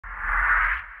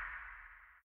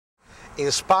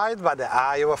Inspired by the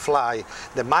eye of a fly,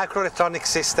 the Microelectronic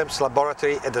Systems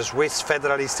Laboratory at the Swiss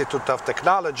Federal Institute of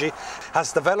Technology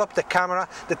has developed a camera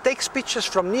that takes pictures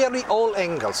from nearly all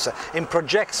angles and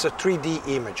projects 3D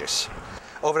images.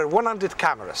 Over 100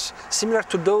 cameras, similar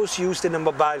to those used in the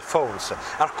mobile phones,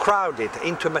 are crowded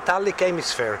into a metallic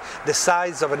hemisphere the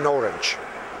size of an orange.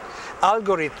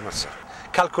 Algorithms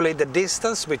calculate the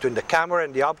distance between the camera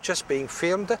and the objects being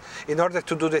filmed in order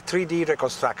to do the 3D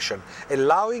reconstruction,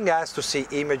 allowing us to see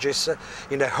images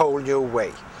in a whole new way.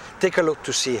 Take a look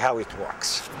to see how it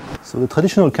works. So the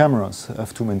traditional cameras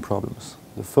have two main problems.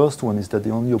 The first one is that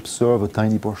they only observe a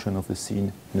tiny portion of the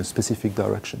scene in a specific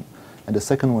direction. And the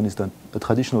second one is that a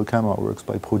traditional camera works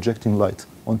by projecting light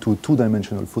onto a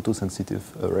two-dimensional photosensitive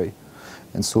array.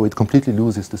 And so it completely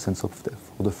loses the sense of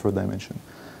depth, or the third dimension.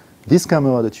 This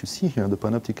camera that you see here, the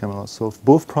panoptic camera, solves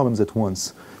both problems at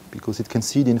once because it can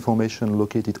see the information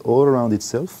located all around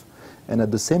itself, and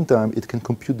at the same time it can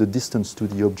compute the distance to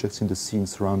the objects in the scene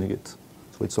surrounding it.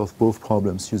 So it solves both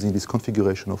problems using this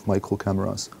configuration of micro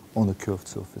cameras on a curved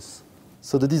surface.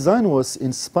 So the design was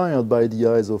inspired by the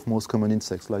eyes of most common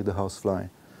insects like the housefly.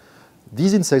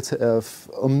 These insects have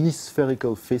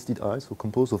omnispherical faceted eyes, so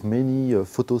composed of many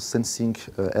photosensing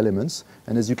elements.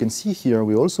 And as you can see here,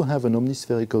 we also have an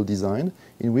omnispherical design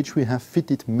in which we have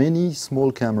fitted many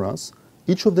small cameras.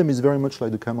 Each of them is very much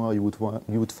like the camera you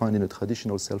would find in a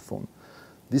traditional cell phone.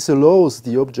 This allows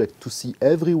the object to see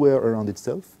everywhere around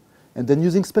itself. And then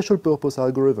using special purpose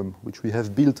algorithm, which we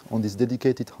have built on this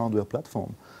dedicated hardware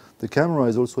platform, the camera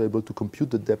is also able to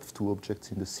compute the depth to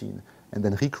objects in the scene and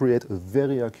then recreate a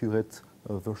very accurate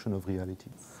version of reality.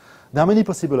 There are many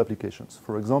possible applications.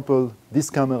 For example, this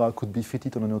camera could be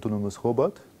fitted on an autonomous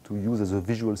robot to use as a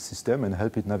visual system and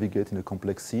help it navigate in a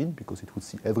complex scene because it would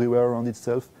see everywhere around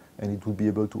itself and it would be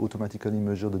able to automatically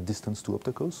measure the distance to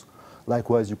obstacles.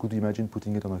 Likewise, you could imagine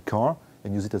putting it on a car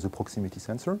and use it as a proximity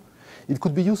sensor. It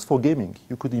could be used for gaming.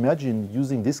 You could imagine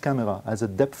using this camera as a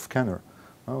depth scanner,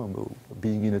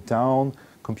 being in a town,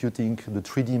 computing the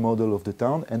 3D model of the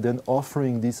town, and then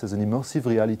offering this as an immersive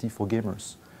reality for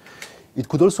gamers. It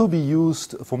could also be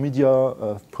used for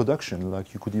media production,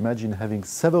 like you could imagine having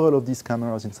several of these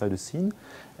cameras inside a scene,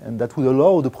 and that would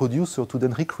allow the producer to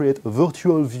then recreate a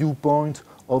virtual viewpoint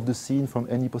of the scene from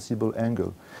any possible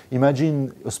angle.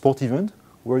 Imagine a sport event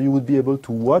where you would be able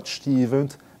to watch the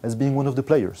event as being one of the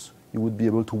players. You would be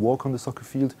able to walk on the soccer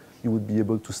field, you would be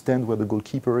able to stand where the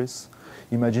goalkeeper is.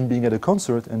 Imagine being at a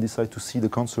concert and decide to see the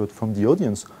concert from the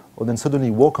audience, or then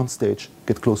suddenly walk on stage,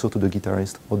 get closer to the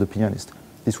guitarist or the pianist.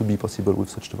 This would be possible with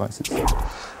such devices.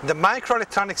 The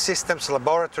Microelectronic Systems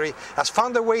Laboratory has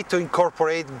found a way to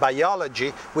incorporate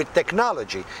biology with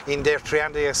technology in their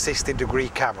 360-degree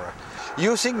camera.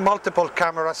 Using multiple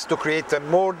cameras to create a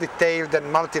more detailed and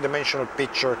multidimensional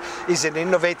picture is an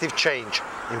innovative change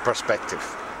in perspective.